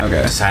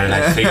Okay. Decided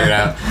I'd figure it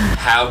out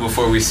how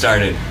before we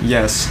started.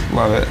 Yes,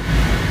 love it.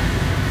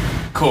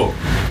 Cool.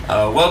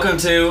 Welcome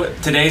to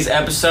today's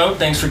episode.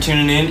 Thanks for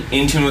tuning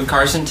in Tune with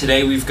Carson.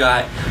 Today we've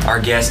got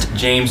our guest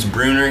James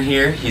Bruner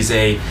here. He's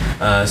a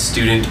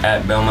student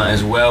at Belmont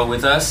as well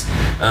with us.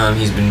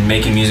 He's been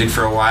making music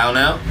for a while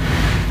now.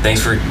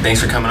 Thanks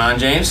for coming on,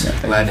 James.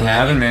 Yeah, Glad to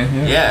have having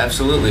you. me. Yeah,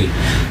 absolutely.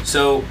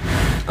 So,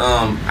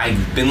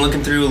 I've been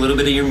looking through a little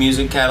bit of your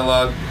music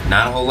catalog.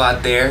 Not a whole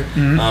lot there.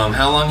 Mm-hmm.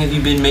 How long have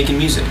you been making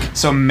music?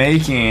 So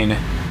making,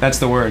 that's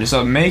the word.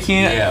 So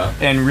making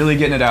and really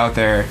getting it out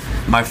there.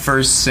 My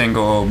first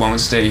single,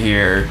 Won't Stay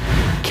Here,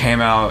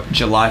 came out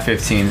July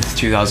 15th,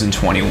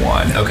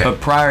 2021. Okay.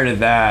 But prior to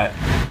that,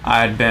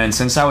 I'd been,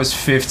 since I was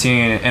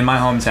 15, in my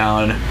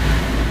hometown,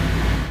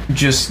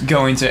 just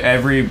going to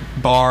every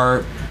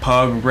bar,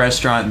 pub,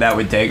 restaurant that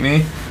would take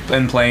me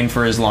and playing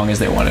for as long as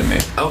they wanted me.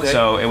 Okay.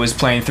 So it was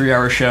playing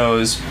 3-hour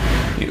shows,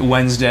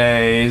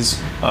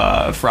 Wednesdays,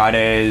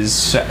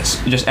 Fridays,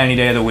 just any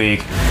day of the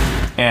week.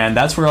 And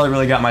that's where I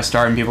really got my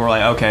start, and people were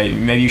like, okay,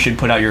 maybe you should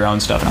put out your own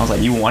stuff. And I was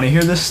like, you want to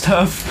hear this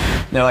stuff?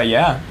 And they're like,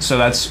 yeah. So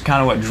that's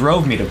kind of what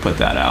drove me to put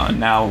that out. And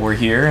now we're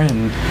here,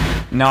 and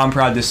now I'm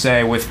proud to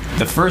say with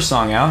the first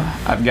song out,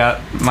 I've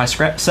got my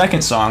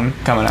second song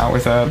coming out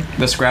with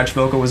the scratch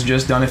vocal was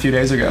just done a few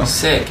days ago.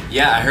 Sick.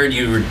 Yeah, I heard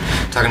you were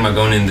talking about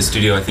going in the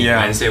studio, I think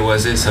Wednesday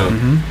was it? So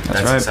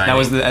that's right.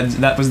 exciting.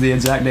 That was the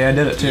exact day I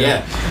did it too.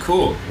 Yeah,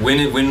 cool.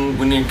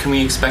 When can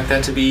we expect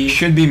that to be?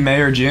 Should be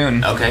May or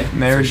June. Okay.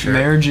 May or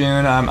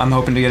June. I'm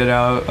hoping to get it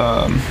out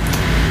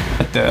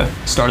at the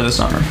start of the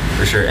summer.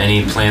 For sure.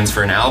 Any plans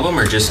for an album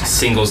or just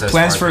singles?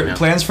 Plans for the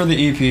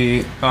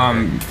EP.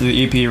 For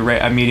the EP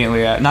right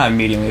immediately. Not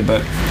immediately,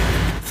 but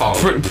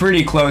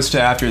pretty close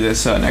to after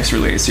this next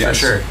release. Yes.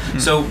 For sure. Mm-hmm.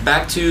 So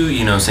back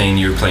to saying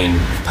you were playing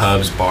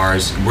pubs,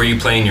 bars. Were you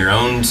playing your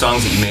own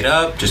songs that you made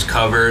up, just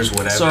covers,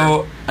 whatever?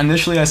 So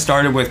initially I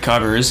started with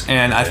covers,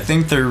 and I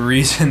think the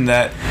reason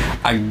that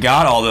I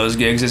got all those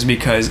gigs is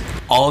because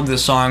all of the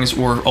songs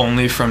were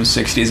only from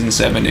 60s and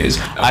 70s.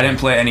 Okay. I didn't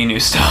play any new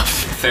stuff.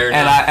 Fair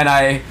enough.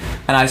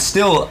 And I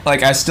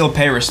still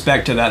pay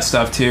respect to that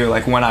stuff too.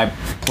 Like when I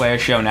play a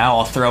show now,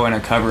 I'll throw in a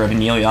cover of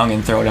Neil Young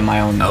and throw it in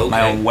my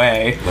own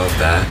way. Love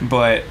that.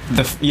 But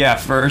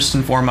first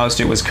and foremost,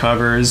 it was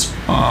covers.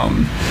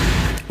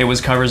 It was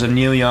covers of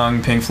Neil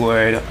Young, Pink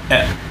Floyd,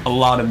 a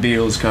lot of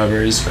Beatles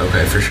covers.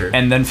 Okay, for sure.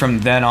 And then from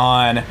then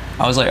on,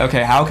 I was like,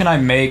 okay, how can I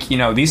make,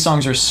 these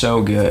songs are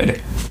so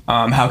good.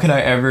 How could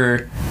I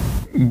ever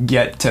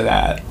get to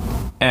that?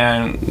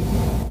 And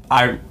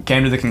I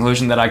came to the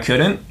conclusion that I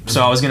couldn't,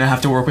 so I was going to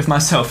have to work with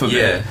myself a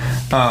bit.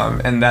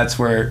 And that's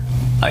where,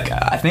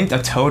 I think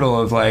a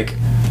total of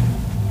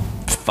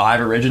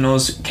 5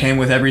 originals came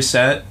with every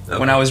set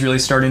when I was really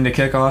starting to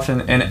kick off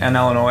in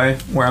Illinois,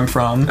 where I'm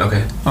from.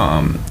 Okay.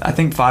 I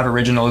think 5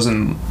 originals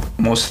and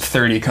almost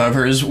 30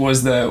 covers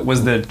was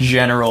the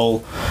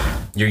general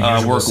your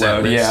usual workload.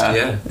 Set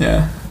list.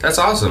 Yeah. That's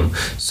awesome.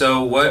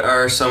 So what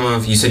are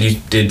you said you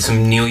did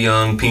some Neil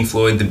Young, Pink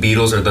Floyd, the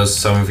Beatles. Are those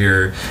some of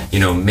your,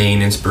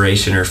 main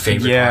inspiration or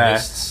favorite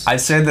artists?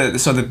 I'd say that,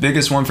 so the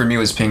biggest one for me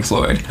was Pink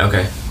Floyd.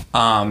 Okay.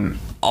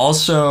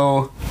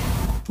 Also,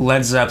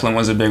 Led Zeppelin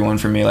was a big one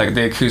for me,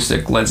 the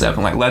acoustic Led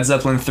Zeppelin, like Led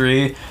Zeppelin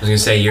 3. I was going to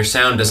say, your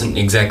sound doesn't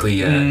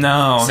exactly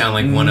sound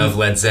like one of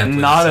Led Zeppelin.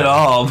 Not at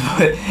all,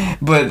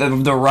 but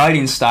the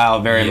writing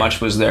style very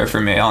much was there for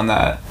me on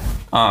that.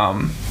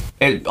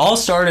 It all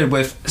started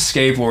with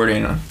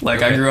skateboarding.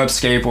 I grew up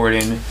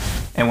skateboarding,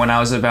 and when I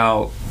was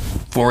about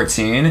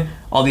 14,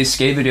 all these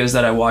skate videos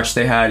that I watched,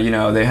 they had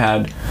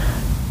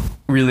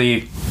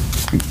really,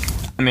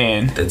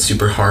 that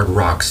super hard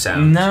rock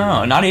sound.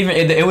 No, not even.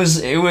 It was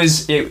and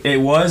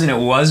it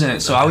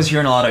wasn't. So I was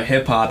hearing a lot of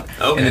hip hop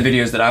in the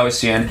videos that I was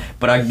seeing,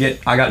 but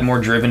I got more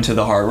driven to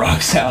the hard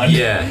rock sound.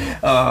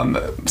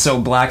 Yeah.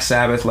 So Black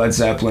Sabbath, Led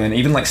Zeppelin,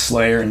 even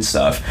Slayer and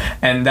stuff,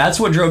 and that's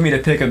what drove me to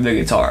pick up the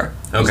guitar.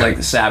 It was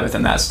the Sabbath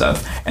and that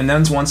stuff. And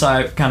then once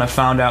I kind of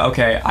found out,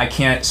 okay, I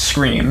can't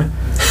scream,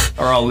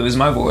 or I'll lose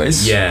my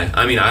voice. Yeah.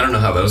 I don't know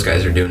how those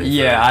guys are doing it.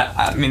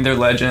 Yeah. They're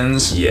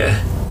legends.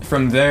 Yeah.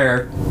 From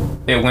there,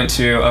 it went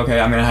to, okay,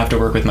 I'm going to have to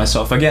work with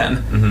myself again.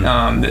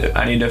 Mm-hmm.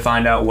 I need to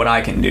find out what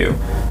I can do.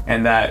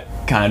 And that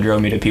kind of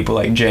drove me to people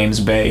like James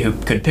Bay, who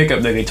could pick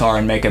up the guitar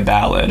and make a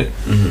ballad,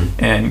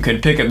 and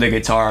could pick up the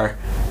guitar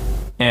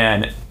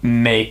and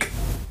make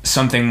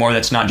something more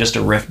that's not just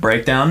a riff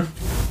breakdown,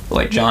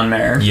 like John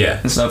Mayer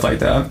and stuff like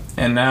that.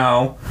 And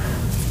now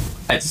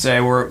I'd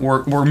say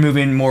we're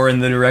moving more in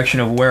the direction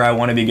of where I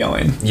want to be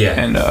going. Yeah,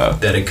 and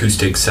that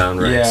acoustic sound,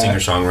 right? Yeah,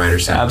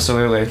 singer-songwriter sound.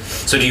 Absolutely.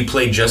 So do you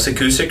play just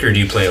acoustic or do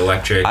you play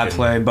electric? I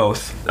play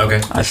both.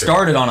 Okay. I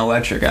started on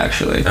electric,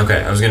 actually.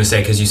 Okay, I was going to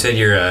say, because you said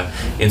your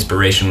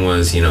inspiration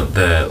was,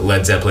 the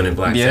Led Zeppelin and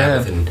Black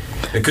Sabbath, and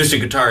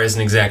acoustic guitar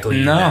isn't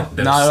exactly not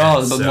at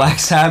all. But Black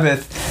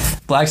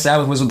Black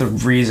Sabbath was the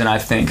reason, I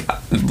think.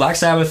 Black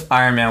Sabbath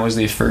Iron Man was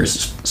the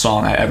first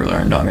song I ever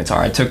learned on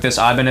guitar. I took this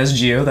Ibanez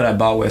Geo that I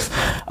bought with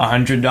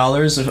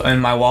 $100 in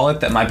my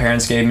wallet that my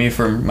parents gave me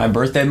for my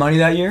birthday money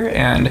that year,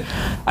 and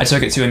I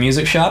took it to a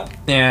music shop,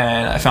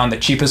 and I found the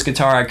cheapest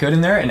guitar I could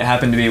in there, and it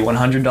happened to be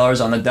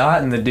 $100 on the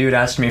dot, and the dude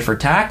asked me for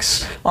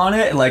tax on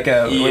it, like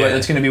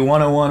it's going to be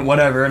 101,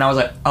 whatever, and I was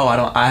like, oh,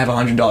 I have a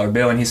 $100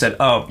 bill, and he said,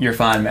 oh, you're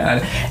fine,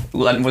 man.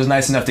 Was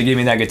nice enough to give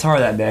me that guitar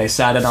that day,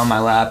 sat it on my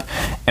lap,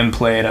 and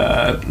played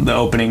the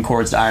opening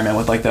chords to Iron Man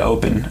with like the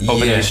open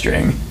E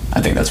string.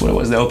 I think that's what it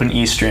was, the open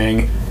E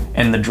string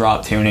and the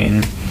drop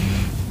tuning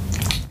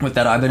with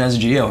that Ibanez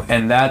Geo,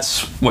 and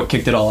that's what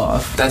kicked it all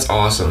off. That's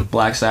awesome.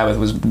 Black Sabbath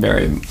was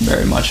very,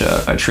 very much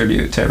a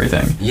tribute to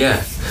everything. Yeah,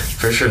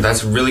 for sure.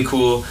 That's really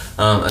cool,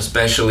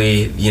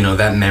 especially,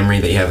 that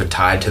memory that you have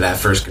tied to that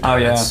first guitar. Oh,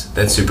 yeah.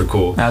 That's super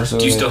cool.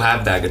 Absolutely. Do you still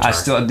have that guitar? I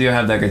still do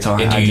have that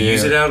guitar. And do you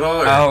use it at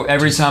all? Oh,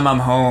 every time I'm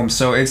home.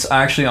 So it's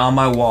actually on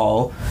my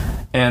wall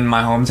in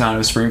my hometown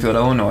of Springfield,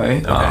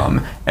 Illinois. Okay.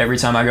 Every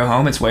time I go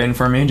home, it's waiting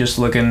for me, just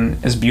looking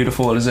as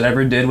beautiful as it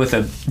ever did, with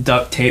a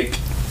duct taped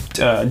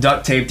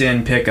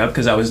in pickup,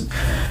 because I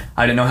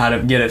didn't know how to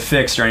get it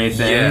fixed or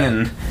anything,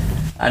 and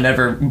I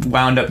never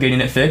wound up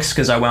getting it fixed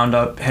because I wound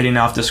up heading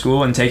off to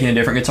school and taking a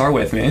different guitar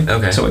with me.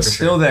 Okay, so it's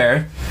still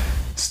there,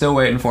 still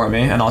waiting for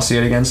me, and I'll see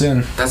it again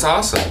soon. That's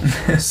awesome.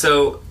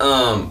 So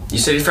you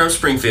said you're from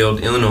Springfield,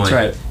 Illinois.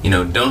 That's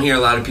right. Don't hear a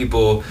lot of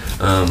people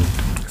from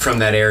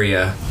that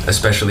area,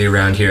 especially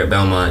around here at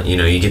Belmont.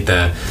 You get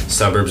the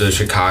suburbs of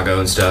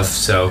Chicago and stuff.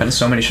 So and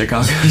so many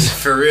Chicagos.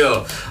 For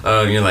real.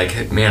 You're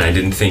like, man, I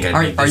didn't think I'd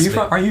meet this.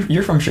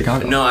 You're from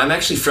Chicago? No, I'm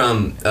actually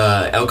from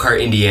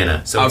Elkhart,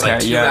 Indiana. So it's like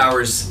 2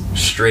 hours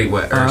straight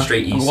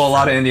straight east. Well, a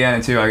lot of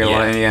Indiana too. I get a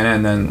lot of Indiana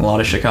and then a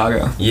lot of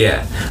Chicago.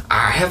 Yeah,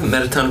 I haven't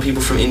met a ton of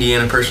people from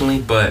Indiana personally,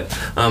 but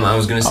I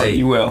was gonna say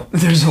you will.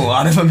 There's a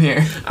lot of them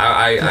here.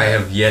 I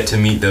have yet to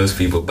meet those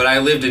people, but I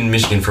lived in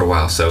Michigan for a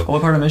while. So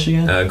what part of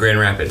Michigan? Grand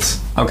Rapids.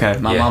 Okay,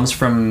 my mom's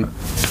from.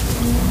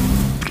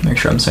 Make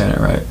sure I'm saying it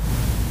right.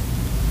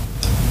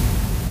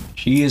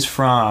 She is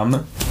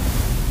from.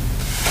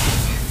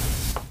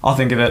 I'll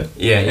think of it.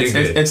 Yeah, you're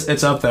good.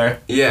 It's up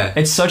there. Yeah.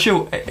 It starts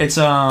with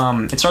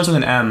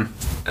an M.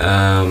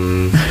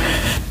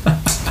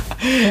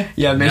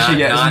 Yeah,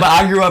 Michigan. But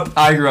I grew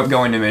up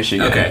going to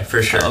Michigan. Okay,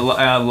 for sure.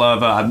 I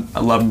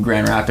love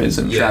Grand Rapids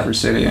and Traverse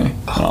City.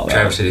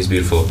 Traverse City is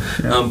beautiful.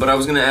 Yeah. But I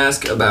was gonna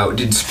ask about,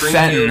 did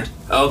Springfield? Fenton.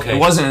 Okay. It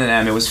wasn't an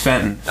M. It was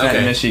Fenton.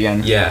 Fenton,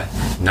 Michigan. Yeah.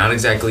 Not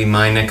exactly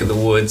my neck of the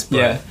woods.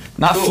 But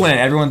not cool. Flint.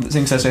 Everyone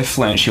thinks I say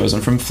Flint. She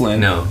wasn't from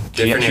Flint. No.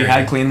 She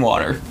had clean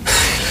water.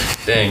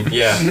 Dang.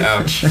 Yeah.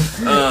 Ouch.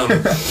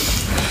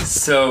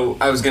 So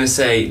I was gonna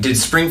say, did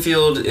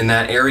Springfield in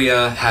that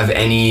area have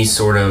any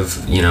sort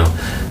of,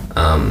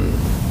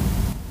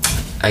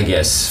 I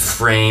guess,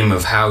 frame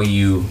of how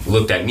you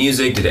looked at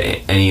music? Did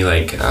any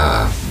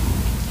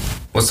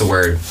what's the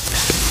word?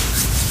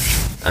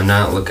 I'm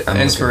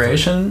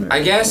inspiration?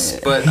 I guess,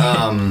 but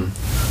I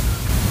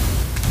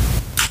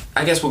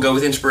guess we'll go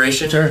with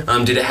inspiration. Sure.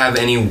 Did it have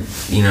any,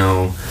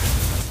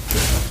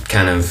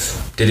 kind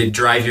of, did it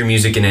drive your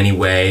music in any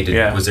way?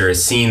 Was there a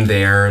scene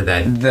there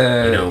that,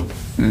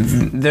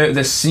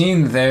 the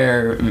scene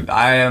there,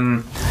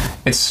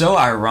 it's so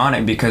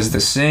ironic because the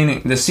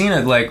scene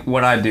of like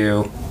what I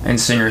do and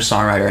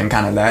singer-songwriter and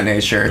kind of that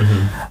nature,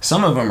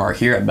 some of them are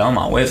here at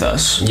Belmont with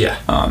us. Yeah.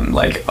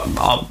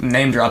 I'll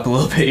name drop a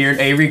little bit here.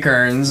 Avery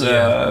Kearns,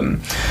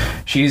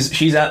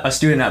 she's a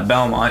student at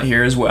Belmont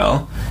here as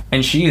well,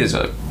 and she is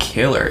a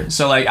killer.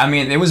 So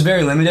it was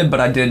very limited, but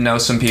I did know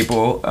some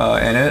people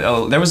in it.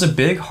 There was a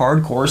big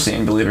hardcore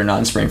scene, believe it or not,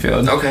 in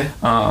Springfield. Okay.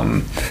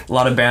 A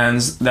lot of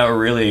bands that were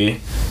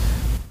really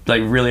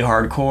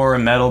hardcore,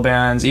 metal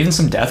bands, even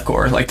some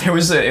deathcore.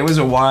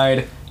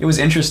 It was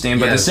interesting,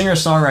 but the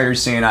singer-songwriter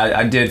scene,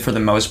 I did for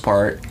the most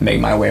part make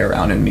my way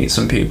around and meet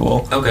some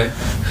people. Okay.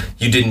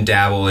 You didn't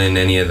dabble in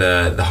any of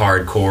the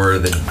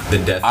hardcore, the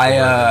deathcore,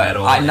 the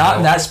metal?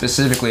 Not that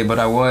specifically, but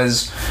I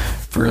was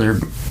for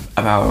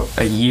about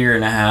a year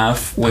and a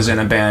half was in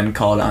a band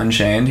called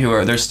Unchained,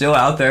 they're still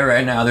out there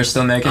right now. They're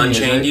still making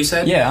Unchained, music. you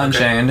said? Yeah,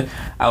 Unchained. Okay.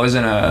 I was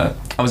in a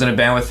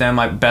band with them.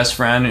 My best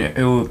friend in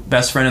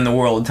the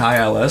world, Ty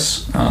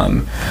Ellis.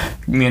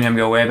 Me and him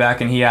go way back,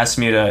 and he asked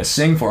me to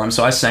sing for him,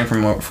 so I sang for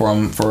him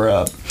for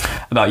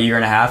about a year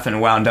and a half, and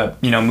wound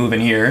up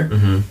moving here.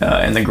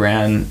 In the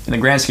grand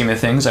scheme of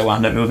things, I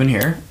wound up moving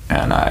here,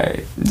 and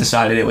I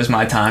decided it was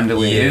my time to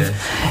leave.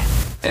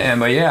 Yeah.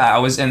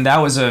 That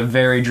was a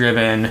very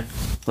driven.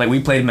 We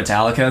played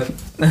Metallica.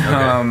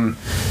 Okay.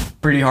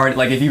 Pretty hard.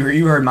 If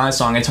you heard my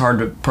song, it's hard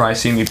to probably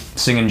see me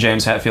singing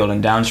James Hetfield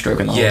and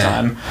downstroking the whole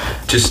time.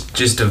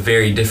 Just a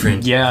very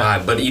different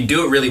vibe. But you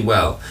do it really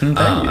well.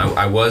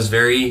 I was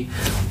very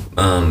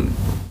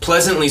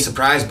pleasantly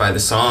surprised by the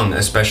song,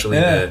 especially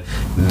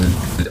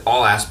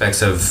all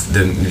aspects of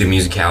the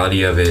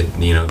musicality of it.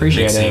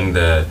 Appreciate mixing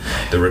it.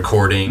 the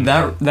recording.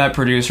 That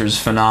producer is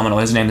phenomenal.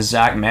 His name is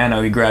Zach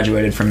Mano. He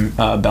graduated from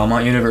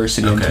Belmont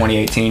University in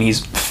 2018.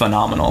 He's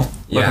phenomenal.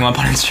 Look him up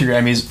on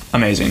Instagram. He's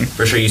amazing.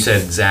 For sure. You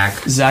said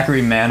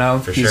Zachary Mano.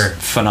 For he's sure.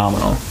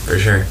 Phenomenal. For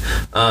sure.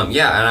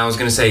 Yeah, and I was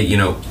going to say,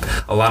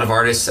 a lot of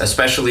artists,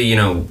 especially,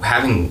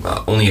 having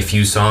only a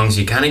few songs,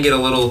 you kind of get a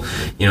little,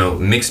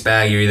 mixed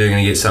bag. You're either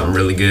going to get something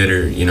really good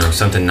or,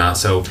 something not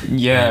so.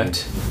 Yeah.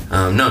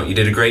 And, no, you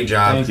did a great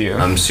job. Thank you.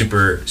 I'm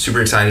super,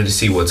 super excited to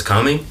see what's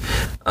coming.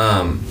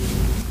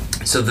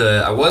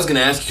 So I was going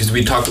to ask you, because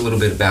we talked a little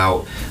bit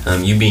about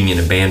you being in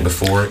a band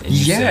before. And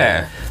you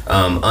said,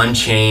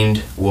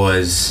 Unchained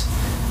was...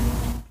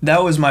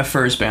 That was my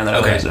first band that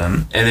I was in.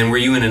 And then were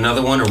you in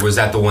another one, or was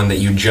that the one that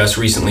you just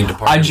recently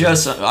departed?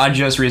 I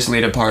just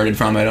recently departed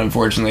from it,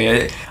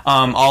 unfortunately.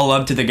 All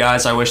love to the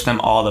guys. I wish them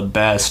all the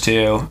best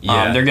too.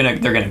 Yeah. They're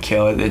gonna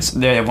kill it.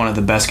 They have one of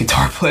the best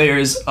guitar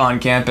players on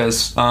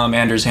campus.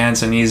 Anders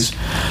Hansen, he's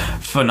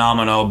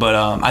phenomenal. But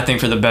I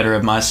think for the better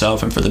of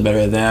myself and for the better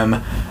of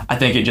them, I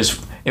think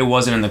it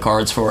wasn't in the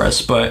cards for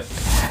us. But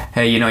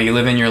hey, you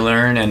live and you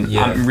learn, and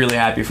I'm really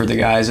happy for the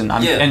guys. And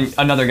and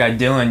another guy,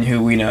 Dylan,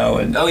 who we know,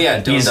 and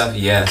Dylan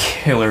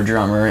Duffy, killer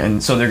drummer,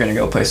 and so they're gonna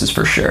go places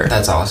for sure.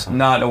 That's awesome.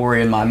 Not a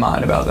worry in my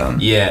mind about them.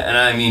 Yeah, and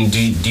I mean,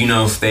 do you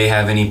know if they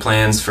have any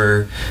plans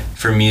for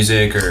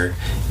music or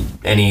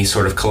any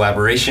sort of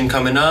collaboration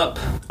coming up?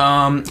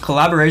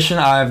 Collaboration,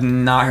 I've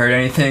not heard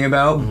anything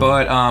about,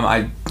 but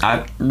I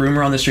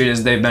rumor on the street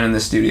is they've been in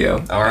the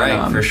studio. All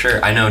right, for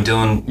sure. I know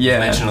Dylan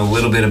mentioned a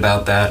little bit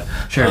about that.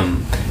 Sure.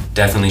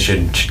 Definitely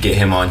should get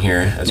him on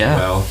here as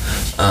well.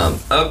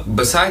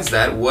 Besides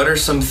that, what are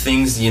some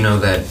things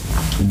that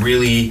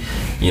really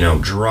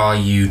draw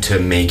you to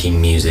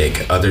making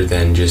music, other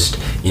than just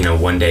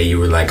one day you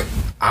were like,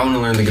 I want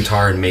to learn the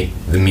guitar and make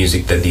the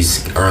music that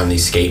these are on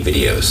these skate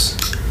videos?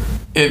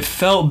 It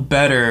felt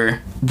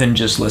better than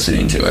just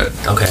listening to it.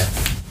 Okay.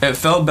 It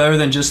felt better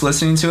than just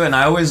listening to it, and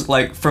I always,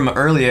 from an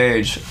early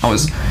age, I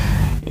was,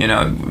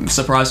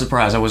 surprise,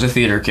 surprise, I was a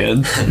theater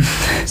kid.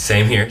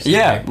 Same here.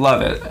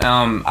 Love it.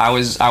 I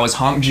was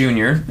Honk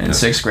Junior in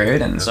 6th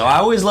grade, and so I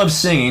always loved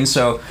singing,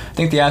 so I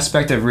think the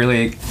aspect of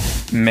really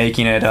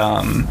making it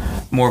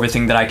more of a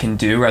thing that I can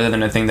do rather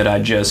than a thing that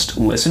I just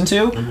listen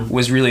to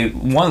was really,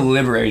 one,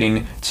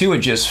 liberating, two, it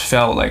just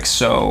felt like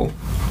so...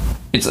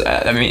 It's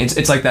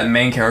like that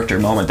main character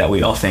moment that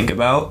we all think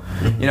about.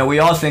 We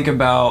all think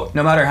about,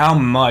 no matter how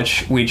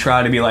much we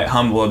try to be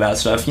humble about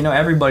stuff,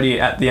 everybody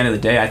at the end of the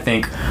day, I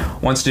think,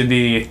 wants to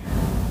be,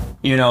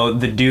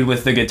 the dude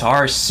with the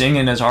guitar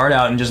singing his heart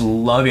out and just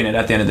loving it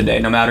at the end of the day,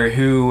 no matter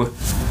who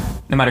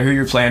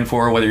you're playing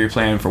for, whether you're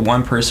playing for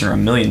one person or a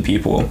million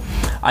people.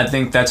 I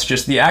think that's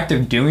just the act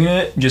of doing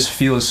it just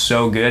feels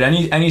so good.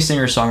 Any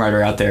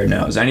singer-songwriter out there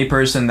knows. Any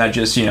person that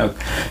just,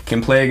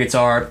 can play a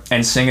guitar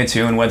and sing a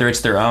tune, whether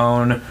it's their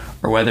own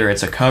or whether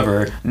it's a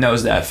cover,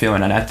 knows that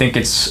feeling. And I think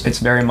it's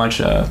very much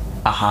a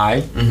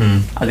high.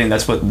 I think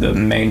that's what the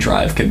main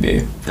drive could be.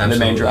 Absolutely. The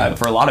main drive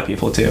for a lot of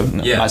people too,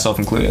 myself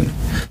included.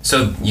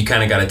 So you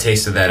kind of got a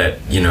taste of that at,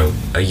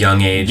 a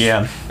young age.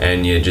 Yeah.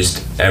 And you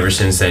just, ever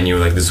since then, you were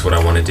like, this is what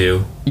I want to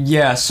do.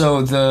 Yeah,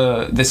 so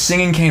the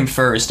singing came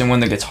first, and when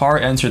the guitar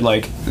entered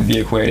the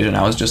equation,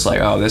 I was just like,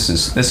 oh, this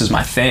is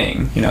my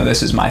thing.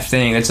 This is my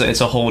thing. It's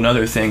a whole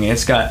nother thing.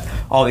 It's got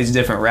all these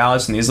different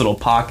routes and these little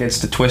pockets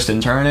to twist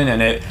and turn in,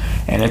 and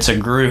it's a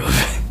groove.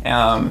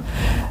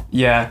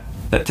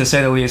 To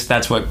say the least,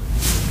 that's what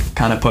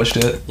kind of pushed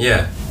it.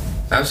 Yeah.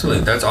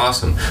 Absolutely, that's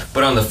awesome.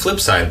 But on the flip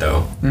side,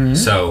 though,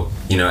 so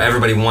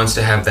everybody wants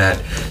to have that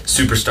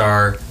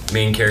superstar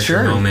main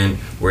character moment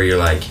where you're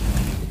like,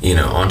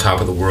 on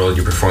top of the world,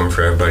 you're performing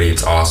for everybody,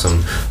 it's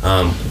awesome.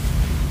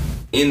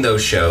 In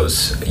those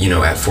shows,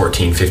 at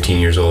 14, 15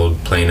 years old,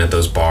 playing at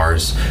those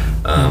bars,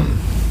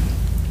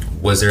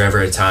 was there ever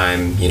a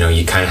time,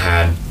 you kind of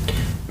had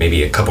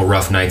maybe a couple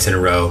rough nights in a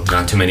row,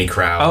 not too many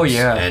crowds? Oh,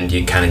 yeah. And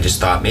you kind of just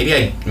thought, maybe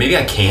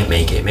I can't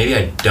make it. Maybe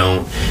I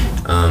don't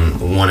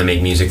want to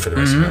make music for the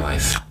rest of my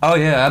life. Oh,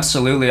 yeah,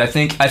 absolutely. I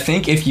think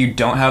if you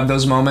don't have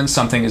those moments,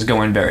 something is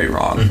going very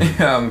wrong.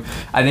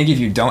 I think if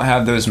you don't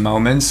have those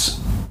moments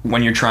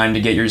when you're trying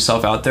to get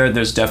yourself out there,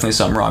 there's definitely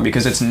something wrong,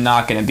 because it's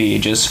not going to be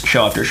just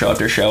show after show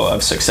after show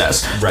of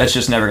success. Right. That's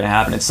just never going to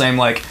happen. It's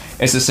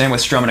the same with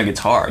strumming a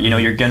guitar.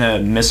 You're gonna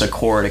miss a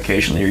chord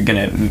occasionally. You're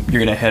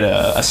gonna hit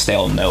a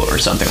stale note or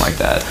something like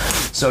that.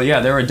 So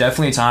yeah, there were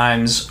definitely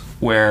times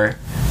where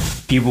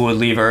people would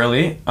leave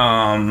early.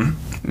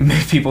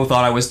 People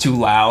thought I was too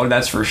loud.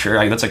 That's for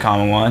sure. That's a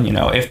common one.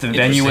 If the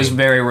venue was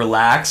very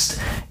relaxed,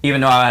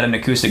 even though I had an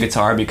acoustic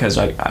guitar, because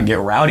I get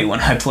rowdy when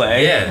I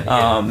play.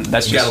 Yeah.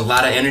 That's you got a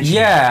lot of energy.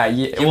 Yeah.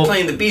 You're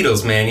playing the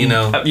Beatles, man.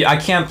 I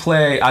can't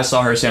play. I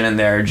Saw Her Standing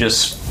There.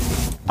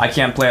 I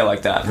can't play it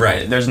like that.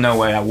 Right. There's no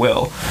way I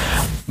will.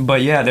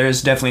 But yeah,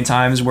 there's definitely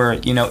times where,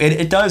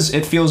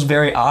 it feels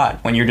very odd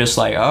when you're just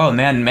like, oh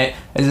man,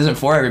 this isn't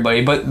for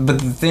everybody. But the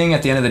thing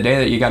at the end of the day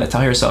that you got to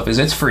tell yourself is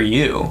it's for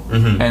you.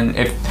 And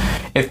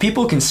if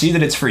people can see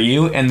that it's for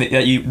you and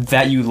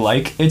that you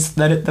like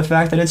the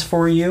fact that it's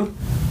for you,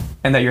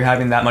 and that you're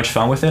having that much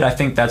fun with it, I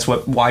think that's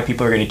why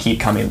people are going to keep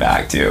coming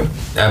back to.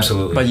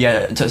 Absolutely. But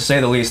yeah, to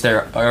say the least,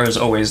 there are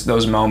always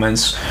those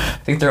moments. I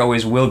think there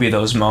always will be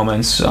those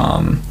moments.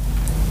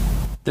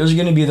 There's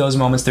going to be those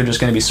moments. They're just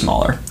going to be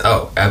smaller.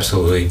 Oh,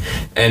 absolutely.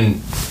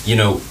 And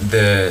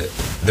the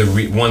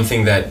one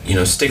thing that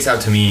sticks out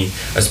to me,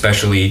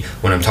 especially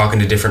when I'm talking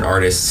to different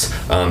artists,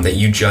 that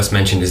you just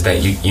mentioned, is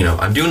that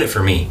I'm doing it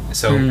for me.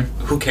 So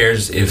who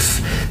cares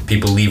if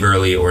people leave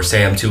early or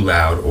say I'm too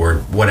loud or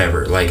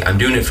whatever? Like, I'm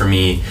doing it for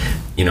me.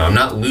 I'm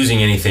not losing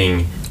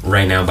anything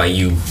right now by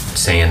you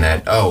saying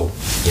that,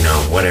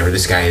 whatever,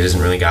 this guy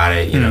doesn't really got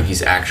it,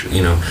 he's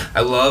actually, I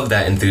love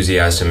that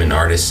enthusiasm in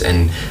artists,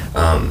 and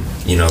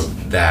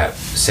that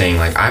saying,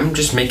 like, I'm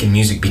just making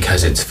music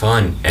because it's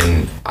fun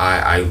and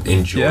I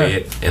enjoy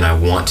it and I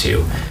want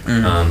to.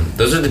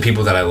 Those are the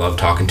people that I love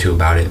talking to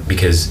about it,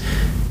 because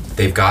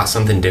they've got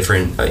something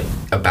different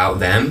about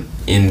them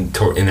in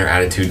their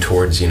attitude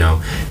towards,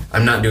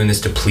 I'm not doing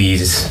this to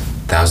please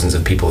thousands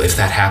of people. If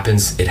that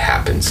happens, it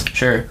happens.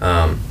 Sure.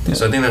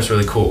 So I think that's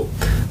really cool.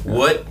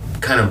 What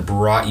kind of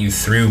brought you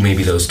through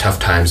maybe those tough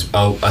times,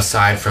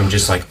 aside from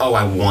just like,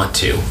 I want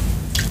to?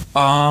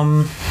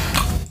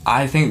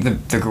 I think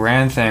the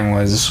grand thing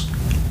was,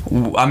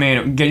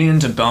 getting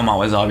into Belmont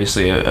was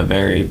obviously a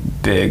very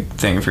big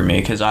thing for me,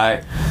 because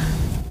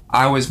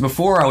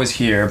before I was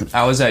here,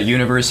 I was at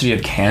University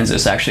of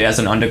Kansas, actually, as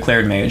an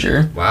undeclared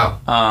major. Wow.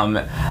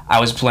 I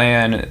was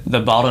playing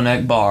the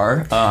Bottleneck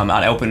Bar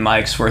at open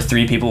mics where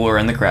 3 people were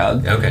in the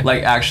crowd. Okay.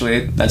 Like,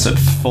 actually, that's a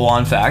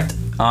full-on fact.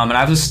 And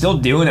I was still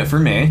doing it for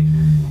me.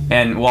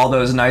 And while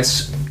those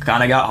nights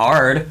kind of got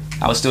hard,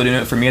 I was still doing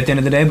it for me at the end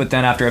of the day. But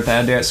then after a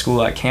bad day at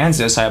school at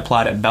Kansas, I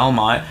applied at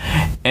Belmont.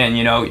 And,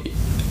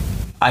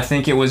 I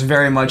think it was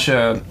very much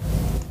a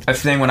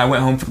thing when I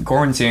went home from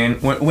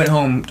quarantine, went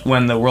home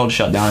when the world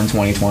shut down in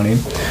 2020.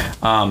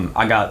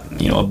 I got,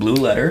 a blue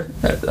letter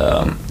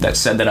that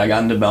said that I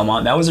got into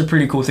Belmont. That was a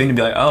pretty cool thing to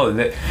be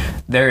like,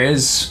 there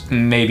is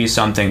maybe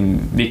something,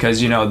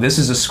 because, this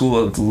is a school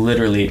of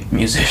literally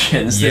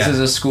musicians. Yeah. This is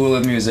a school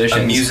of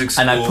musicians. A music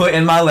school. And I put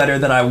in my letter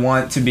that I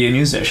want to be a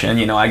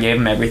musician. I gave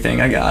them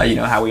everything I got,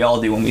 how we all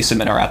do when we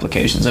submit our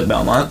applications at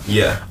Belmont.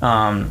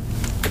 Yeah.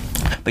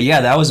 But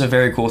yeah, that was a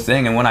very cool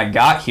thing. And when I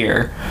got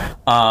here,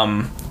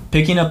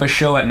 picking up a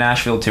show at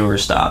Nashville Tour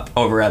Stop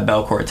over at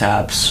Belcourt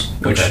Taps,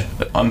 which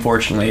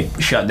unfortunately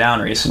shut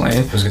down recently.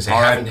 I was going to say,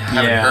 I haven't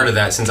heard of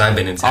that since I've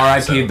been in town.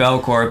 R.I.P.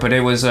 Belcourt, but it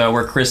was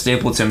where Chris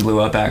Stapleton blew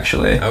up,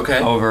 actually. Okay.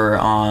 Over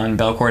on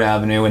Belcourt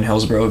Avenue in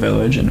Hillsborough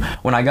Village. And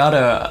when I got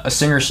a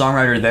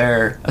singer-songwriter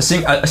there, a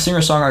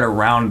singer-songwriter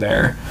round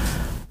there,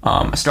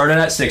 I started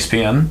at 6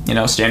 p.m.,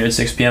 standard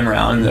 6 p.m.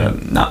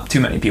 round. Not too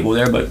many people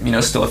there, but,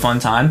 still a fun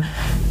time.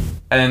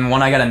 And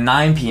when I got a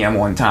 9 p.m.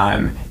 one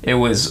time, it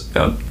was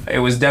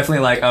definitely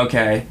like,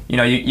 okay,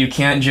 you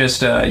can't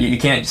just you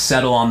can't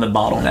settle on the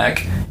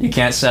bottleneck. You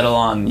can't settle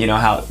on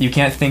how you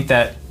can't think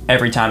that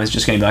every time it's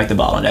just going to be like the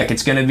bottleneck.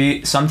 It's going to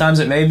be, sometimes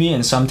it may be,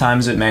 and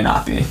sometimes it may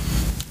not be.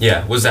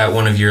 Yeah. Was that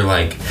one of your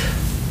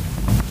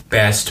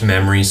best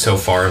memories so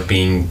far of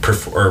being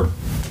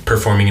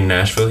performing in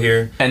Nashville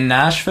here? In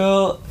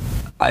Nashville,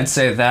 I'd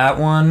say that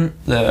one.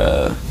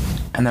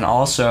 And then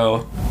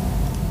also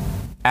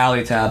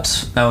Alley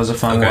Taps. That was a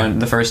fun one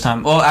the first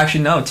time. Well,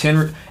 actually, no.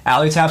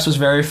 Alley Taps was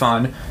very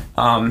fun.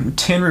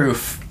 Tin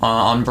Roof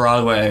on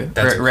Broadway,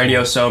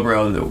 Radio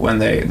Sobro, when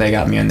they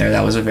got me in there,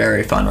 that was a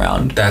very fun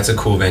round. That's a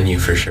cool venue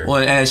for sure. Well,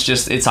 and it's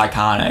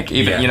iconic.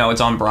 Even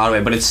it's on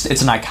Broadway, but it's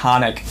an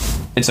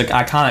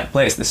iconic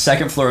place. The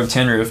second floor of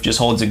Tin Roof just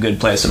holds a good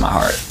place in my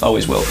heart.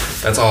 Always will.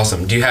 That's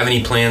awesome. Do you have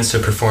any plans to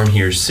perform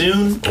here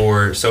soon,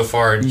 or so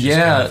far?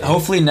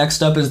 Hopefully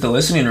next up is the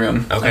Listening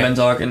Room. Okay. I've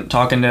been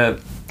talking to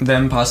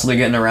them, possibly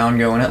getting a round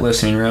going at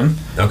Listening Room.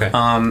 Okay.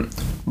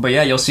 But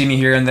yeah, you'll see me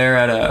here and there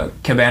at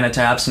Cabana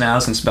Taps now,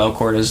 since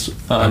Belcourt is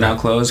now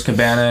closed.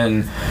 Cabana,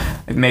 and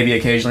maybe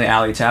occasionally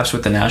Alley Taps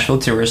with the Nashville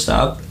Tour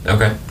Stop.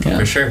 Okay,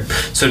 for sure.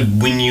 So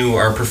when you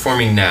are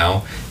performing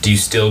now, do you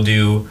still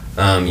do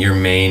your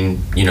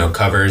main,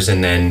 covers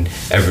and then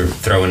ever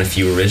throw in a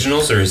few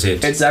originals, or is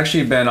it? It's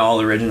actually been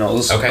all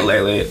originals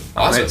lately.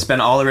 Awesome. It's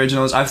been all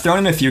originals. I've thrown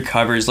in a few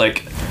covers,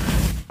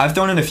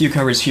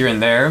 here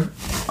and there.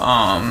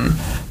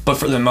 But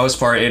for the most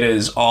part, it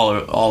is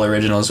all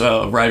originals.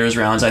 Writers'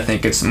 rounds, I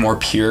think it's more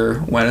pure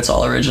when it's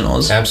all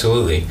originals.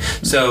 Absolutely.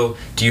 So,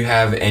 do you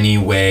have any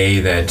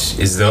way that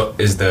is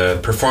the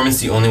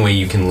performance the only way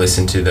you can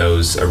listen to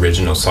those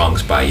original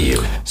songs by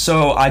you?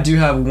 So I do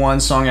have one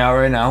song out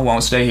right now,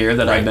 "Won't Stay Here,"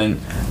 that I've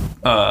been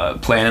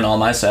playing in all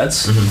my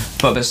sets. Mm-hmm.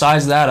 But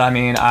besides that,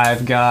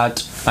 I've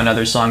got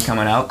another song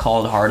coming out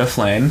called Heart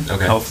Aflame.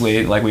 Okay.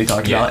 Hopefully, like we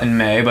talked about, in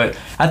May. But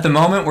at the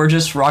moment, we're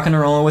just rocking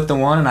and rolling with the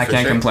one, and I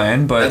can't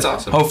complain. But that's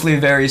awesome. Hopefully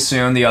very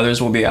soon the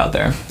others will be out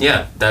there.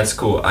 Yeah, that's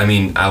cool.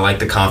 I like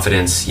the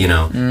confidence,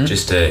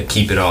 just to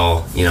keep it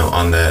all,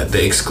 on the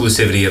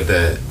exclusivity of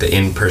the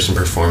in-person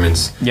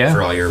performance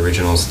for all your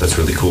originals. That's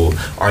really cool.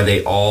 Are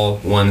they all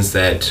ones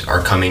that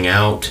are coming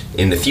out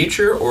in the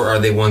future, or are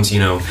they ones,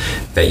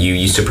 that you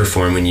used to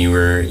perform when you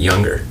were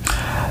younger?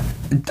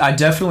 I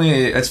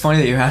definitely, it's funny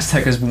that you asked that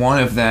because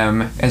one of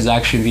them is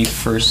actually the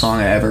first song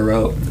I ever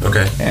wrote.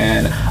 Okay.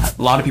 And a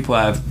lot of people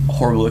have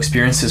horrible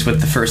experiences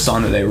with the first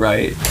song that they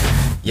write.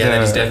 Yeah,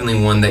 that is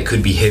definitely one that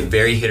could be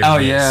very hit or miss. Oh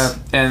yeah,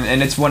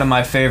 and it's one of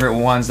my favorite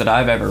ones that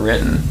I've ever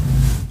written.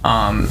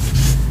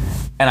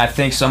 And I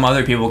think some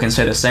other people can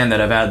say the same that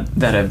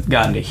have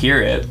gotten to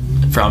hear it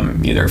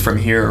from either from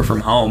here or from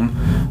home.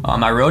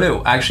 I wrote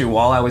it actually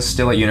while I was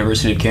still at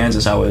University of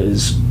Kansas. I would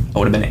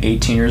have been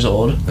 18 years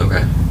old.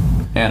 Okay.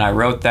 And I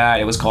wrote that.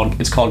 It's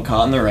called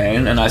Caught in the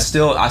Rain, and I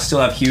still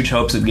have huge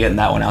hopes of getting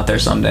that one out there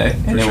someday.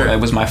 And it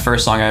was my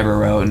first song I ever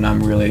wrote, and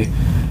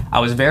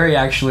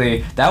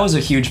that was a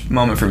huge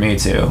moment for me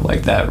too.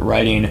 Like that,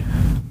 writing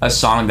a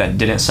song that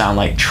didn't sound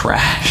like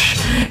trash,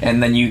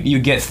 and then you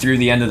get through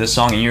the end of the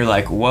song and you're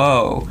like,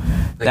 whoa,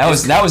 that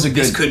was a good.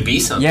 This could be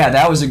something. Yeah,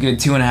 that was a good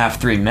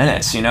 2.5-3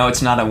 minutes. You know,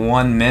 it's not a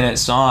 1 minute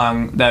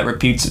song that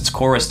repeats its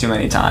chorus too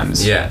many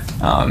times. Yeah.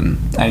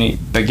 Any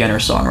beginner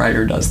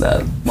songwriter does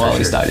that. Well, at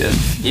least I did.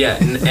 Yeah,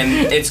 and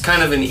it's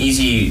kind of an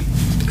easy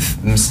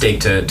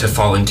mistake to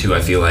fall into. I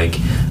feel like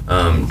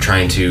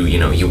trying to,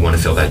 you want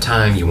to fill that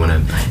time, you want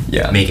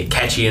to make it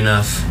catchy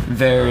enough.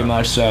 Very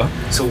much so.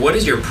 So what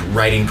does your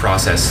writing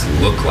process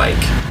look like?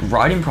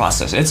 Writing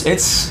process,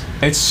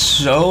 it's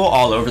so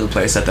all over the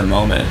place at the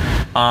moment.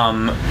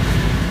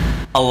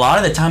 A lot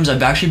of the times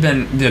I've actually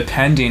been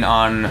depending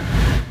on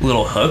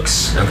little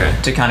hooks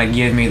to kind of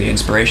give me the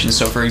inspiration.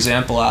 So for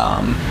example,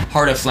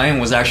 Heart of Flame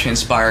was actually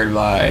inspired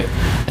by,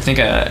 I think,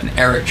 an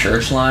Eric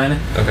Church line.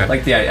 Okay.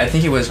 Like I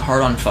think it was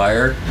Heart on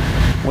Fire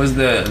was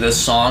the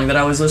song that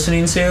I was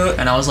listening to,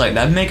 and I was like,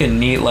 that'd make a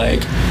neat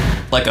like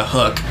a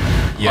hook.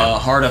 Yeah.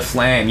 Heart of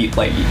Flame,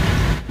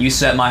 you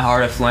set my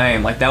heart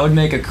aflame. Like that would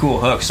make a cool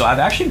hook. So I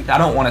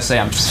don't want to say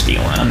I'm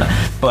stealing,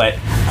 but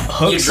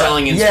hooks. You're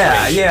drawing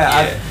inspiration.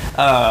 Yeah.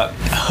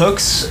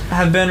 Hooks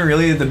have been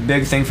really the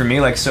big thing for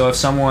me. Like, so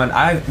if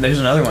there's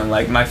another one.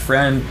 Like my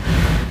friend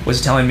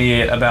was telling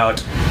me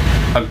about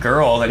a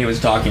girl that he was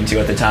talking to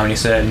at the time, and he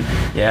said,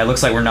 yeah, it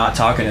looks like we're not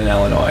talking in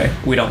Illinois.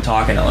 We don't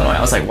talk in Illinois.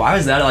 I was like, why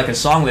is that like a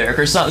song lyric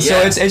or something?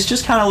 Yeah. So it's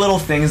just kind of little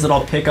things that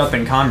I'll pick up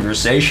in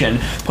conversation,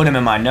 put them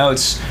in my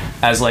notes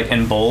as like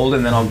in bold,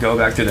 and then I'll go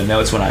back through the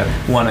notes when I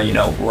want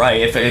to,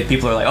 write. If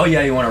people are like, oh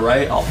yeah, you want to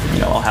write, I'll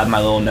have my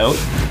little note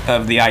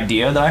of the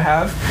idea that I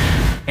have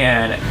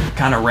and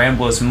kind of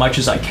ramble as much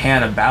as I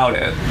can about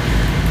it.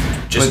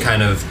 Just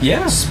kind of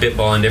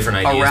spitballing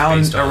different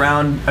ideas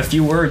around a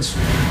few words.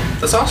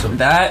 That's awesome.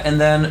 That, and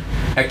then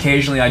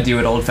occasionally I do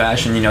it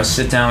old-fashioned,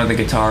 sit down with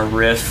the guitar,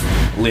 riff,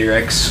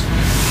 lyrics.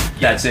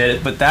 That's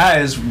it. But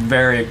that is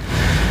very...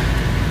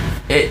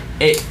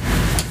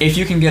 If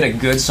you can get a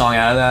good song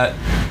out of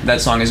that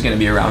song is going to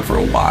be around for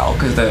a while.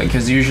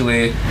 Because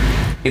usually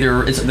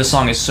either the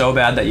song is so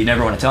bad that you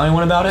never want to tell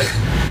anyone about it,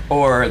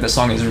 or the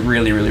song is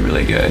really, really,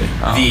 really good.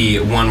 The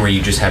one where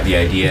you just have the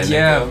idea and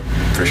then go?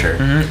 For sure.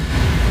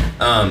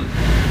 Mm-hmm.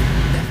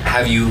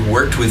 Have you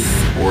worked with,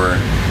 or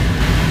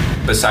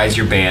besides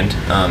your band,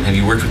 have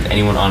you worked with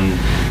anyone on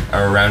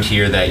or around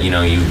here that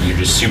you're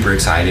just super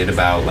excited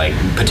about, like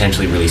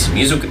potentially releasing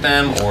music with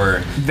them, or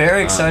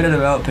very excited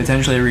about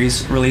potentially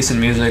releasing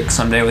music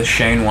someday with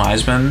Shane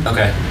Wiseman.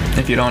 Okay.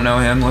 If you don't know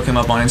him, look him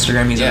up on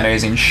Instagram. He's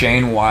amazing.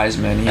 Shane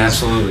Wiseman. He's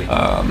absolutely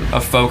a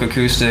folk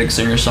acoustic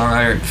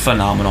singer-songwriter,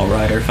 phenomenal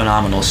writer,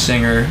 phenomenal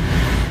singer,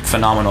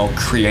 phenomenal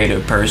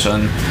creative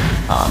person.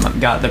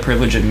 Got the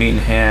privilege of meeting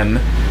him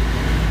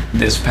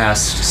this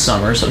past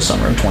summer, so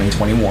summer of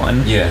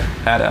 2021. Yeah.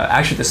 At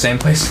actually the same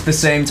place, at the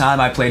same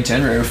time I played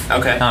Tin Roof.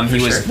 Okay. He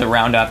was the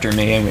round after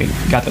me, and we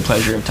got the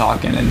pleasure of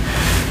talking, and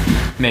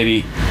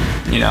maybe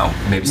in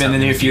the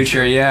near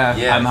future. Yeah.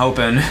 I'm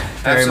hoping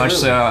very much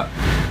so.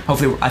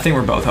 Hopefully, I think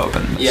we're both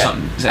hoping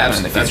something's happening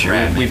in the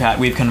future.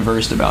 We've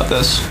conversed about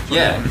this.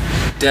 Yeah,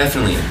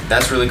 definitely.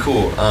 That's really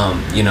cool.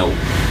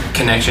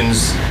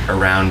 Connections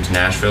around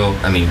Nashville.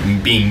 I mean,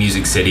 being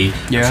Music City,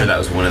 I'm sure that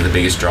was one of the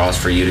biggest draws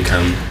for you to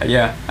come.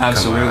 Yeah,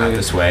 absolutely. Come out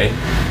this way.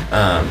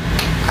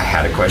 I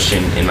had a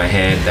question in my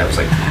head that was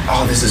like,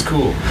 oh, this is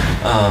cool,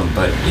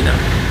 but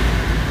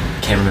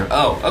can't remember.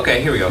 Oh,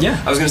 okay, here we go.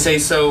 Yeah. I was gonna say,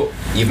 so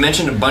you've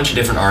mentioned a bunch of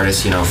different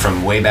artists,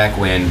 from way back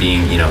when,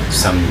 being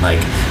some like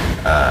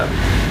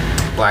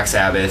Black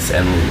Sabbath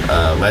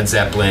and Led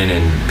Zeppelin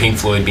and Pink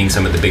Floyd being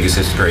some of the biggest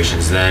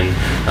inspirations then,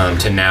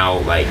 to now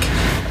like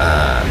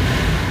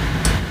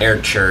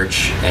Eric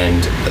Church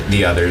and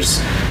the others.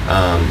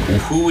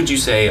 Who would you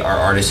say are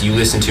artists you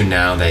listen to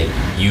now that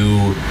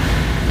you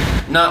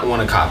not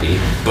want to copy,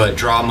 but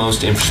draw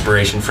most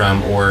inspiration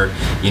from, or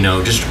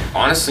just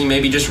honestly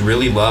maybe just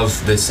really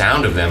love the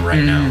sound of them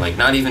right now, like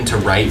not even to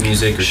write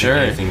music or do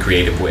anything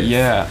creative with?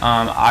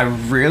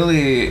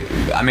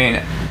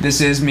 This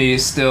is me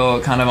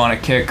still kind of on a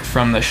kick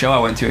from the show I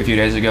went to a few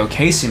days ago.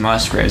 Casey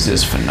Musgraves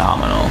is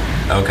phenomenal.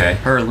 Okay.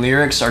 Her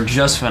lyrics are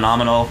just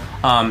phenomenal.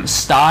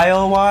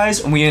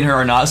 Style-wise, we and her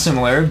are not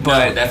similar,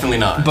 but no, definitely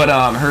not. But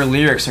her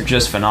lyrics are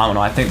just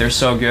phenomenal. I think they're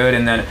so good.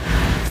 And then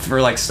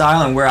for like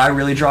style and where I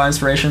really draw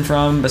inspiration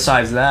from,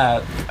 besides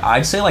that,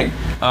 I'd say like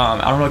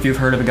I don't know if you've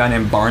heard of a guy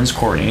named Barnes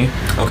Courtney.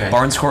 Okay.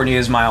 Barnes Courtney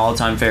is my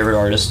all-time favorite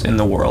artist in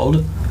the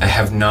world. I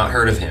have not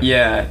heard of him.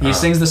 Yeah, he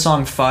sings the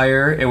song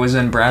Fire. It was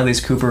in Bradley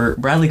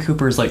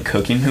Cooper's like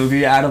cooking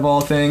movie, out of all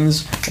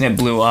things, and it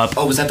blew up.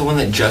 Oh, was that the one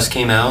that just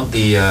came out?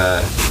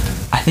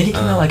 I think it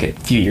came out like a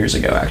few years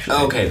ago, actually.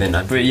 Oh, okay, then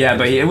not. But yeah,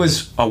 but it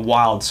was a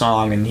wild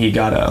song, and he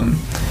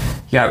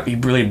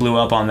really blew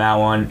up on that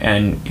one,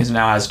 and he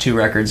now has 2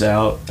 records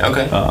out.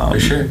 Okay, for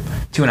sure.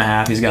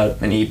 2.5. He's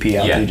got an EP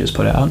out that he just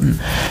put out. And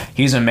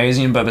he's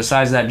amazing. But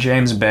besides that,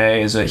 James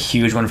Bay is a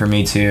huge one for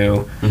me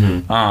too.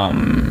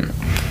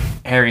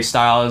 Harry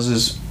Styles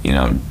is,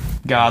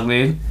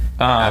 godly.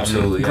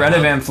 Absolutely. Greta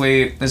Van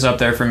Fleet is up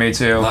there for me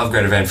too. Love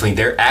Greta Van Fleet.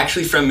 They're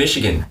actually from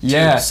Michigan.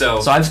 Yeah.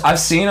 Too, so I've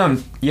seen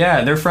them.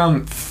 Yeah, they're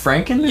from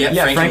Frankenmuth.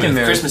 Yeah,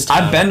 Frankenmuth. Christmas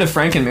town. I've been to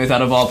Frankenmuth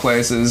out of all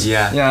places.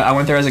 Yeah. Yeah, I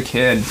went there as a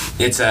kid.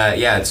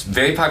 It's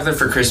very popular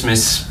for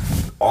Christmas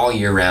all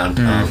year round.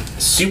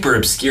 Super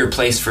obscure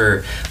place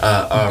for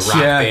a rock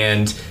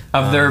band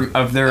of their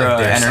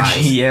energy.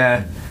 Size.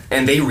 Yeah.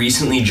 And they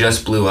recently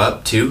just blew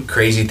up too.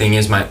 Crazy thing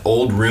is, my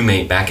old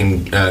roommate back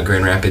in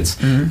Grand Rapids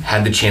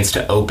had the chance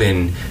to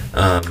open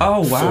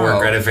for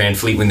Greta Van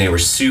Fleet when they were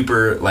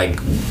super like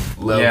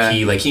low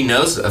key. Like he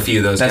knows a few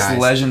of those guys. That's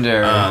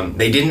legendary.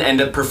 They didn't end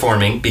up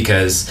performing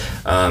because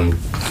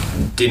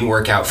didn't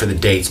work out for the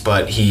dates,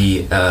 but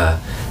he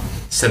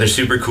said they're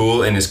super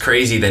cool, and it's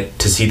crazy that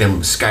to see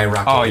them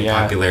skyrocket in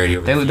popularity.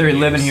 They're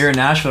living here in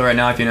Nashville right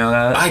now, if you know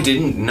that. I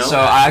didn't know. So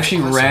I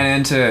actually ran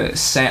into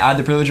I had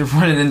the privilege of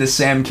running into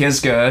Sam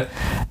Kiska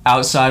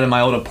outside of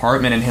my old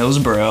apartment in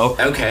Hillsboro.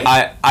 Okay.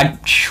 I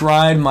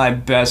tried my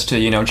best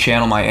to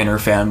channel my inner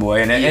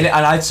fanboy, and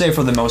I'd say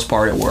for the most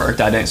part it worked.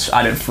 I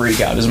didn't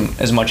freak out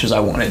as much as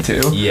I wanted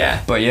to.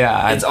 Yeah. But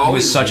yeah, he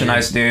was such a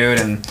nice dude,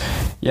 and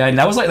and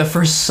that was like the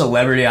first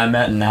celebrity I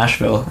met in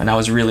Nashville, and I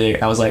was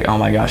like, oh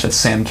my gosh, that's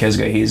Sam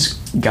Kiska. He's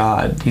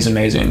God. He's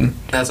amazing.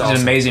 That's awesome.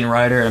 He's an amazing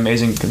writer, an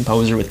amazing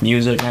composer with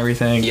music and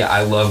everything. Yeah,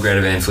 I love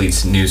Greta Van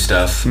Fleet's new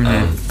stuff,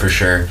 for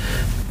sure.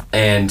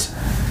 And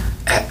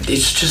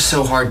it's just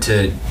so hard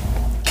to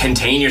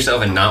contain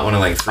yourself and not want to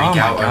like freak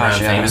out around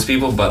famous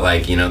people, but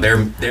like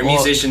they're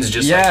musicians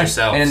just like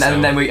yourself. And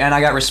I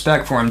got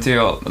respect for him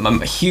too,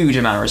 a huge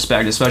amount of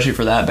respect, especially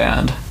for that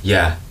band.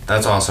 Yeah,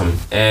 that's awesome.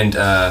 And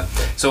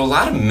so a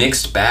lot of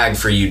mixed bag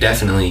for you,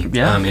 definitely.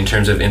 In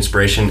terms of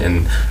inspiration,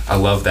 and I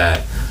love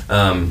that.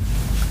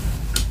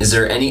 Is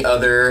there any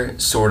other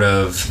sort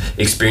of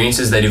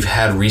experiences that you've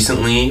had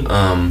recently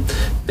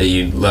that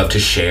you'd love to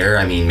share?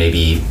 I mean,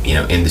 maybe,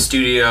 in the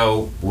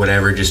studio,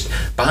 whatever, just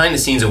behind the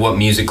scenes of what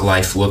music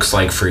life looks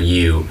like for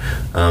you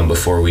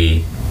before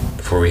we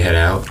head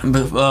out.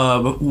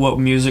 But what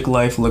music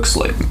life looks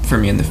like for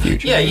me in the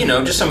future.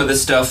 Yeah, just some of the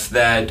stuff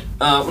that,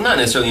 not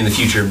necessarily in the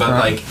future, but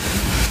like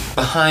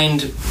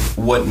behind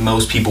what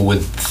most people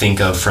would think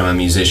of from a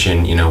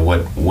musician,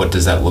 what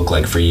does that look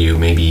like for you?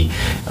 Maybe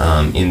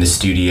in the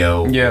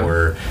studio,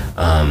 or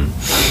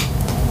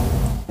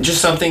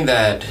just something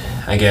that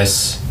I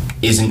guess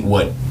isn't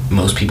what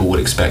most people would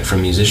expect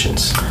from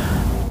musicians.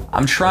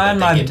 I'm trying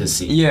get to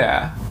see.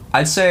 Yeah.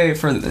 I'd say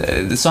for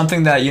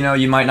something that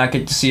you might not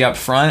get to see up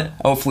front.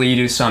 Hopefully you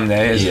do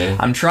someday.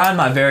 I'm trying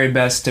my very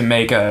best to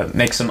make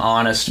some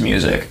honest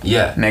music.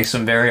 Yeah. Make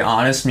some very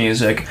honest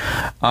music,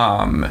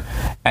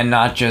 and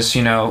not just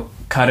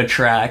cut a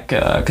track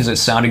because it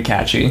sounded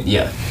catchy.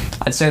 Yeah.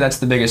 I'd say that's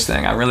the biggest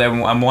thing.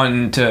 I'm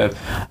wanting to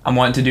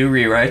do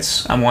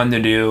rewrites. I'm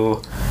wanting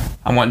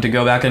to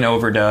go back and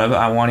overdub.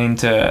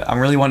 I'm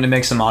really wanting to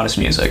make some honest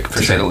music,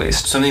 to say the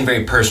least. Something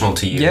very personal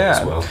to you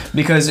as well.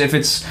 Because if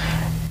it's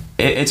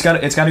got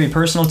to be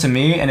personal to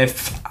me, and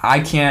if I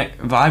can't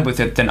vibe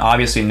with it, then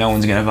obviously no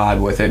one's gonna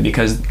vibe with it,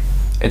 because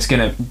it's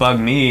gonna bug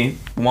me,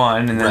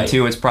 one, and then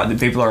two, the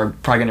people are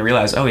probably gonna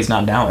realize, oh, he's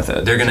not down with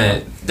it. They're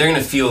gonna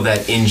feel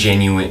that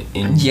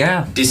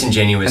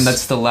disingenuous. And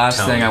that's the last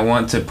tone. thing I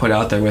want to put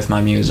out there with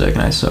my music.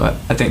 And I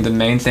think the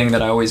main thing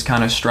that I always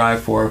kind of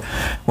strive for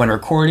when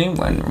recording,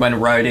 when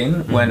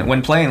writing,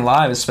 when playing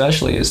live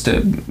especially, is to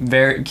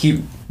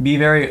be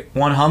very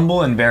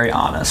humble and very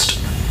honest.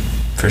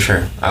 For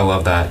sure. I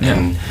love that. Yeah.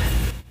 And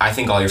I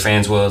think all your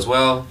fans will as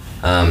well.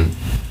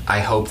 I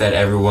hope that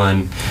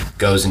everyone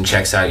goes and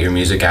checks out your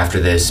music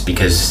after this,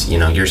 because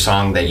your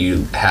song that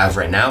you have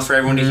right now for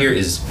everyone to hear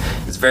is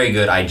very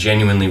good. I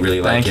genuinely really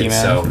like it.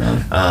 So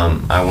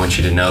I want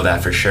you to know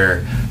that for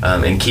sure,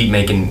 and keep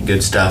making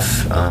good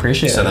stuff.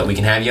 Appreciate so it. that we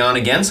can have you on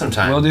again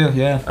sometime. Will do.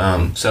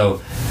 Yeah.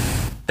 So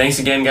thanks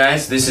again,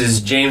 guys. This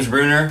is James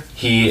Bruner.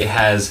 He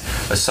has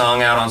a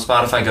song out on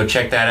Spotify. Go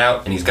check that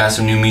out. And he's got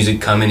some new music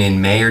coming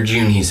in May or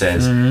June, he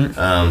says.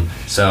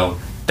 So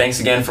thanks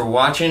again for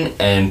watching,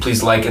 and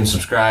please like and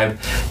subscribe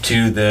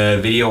to the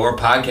video or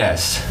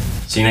podcast.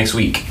 See you next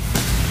week.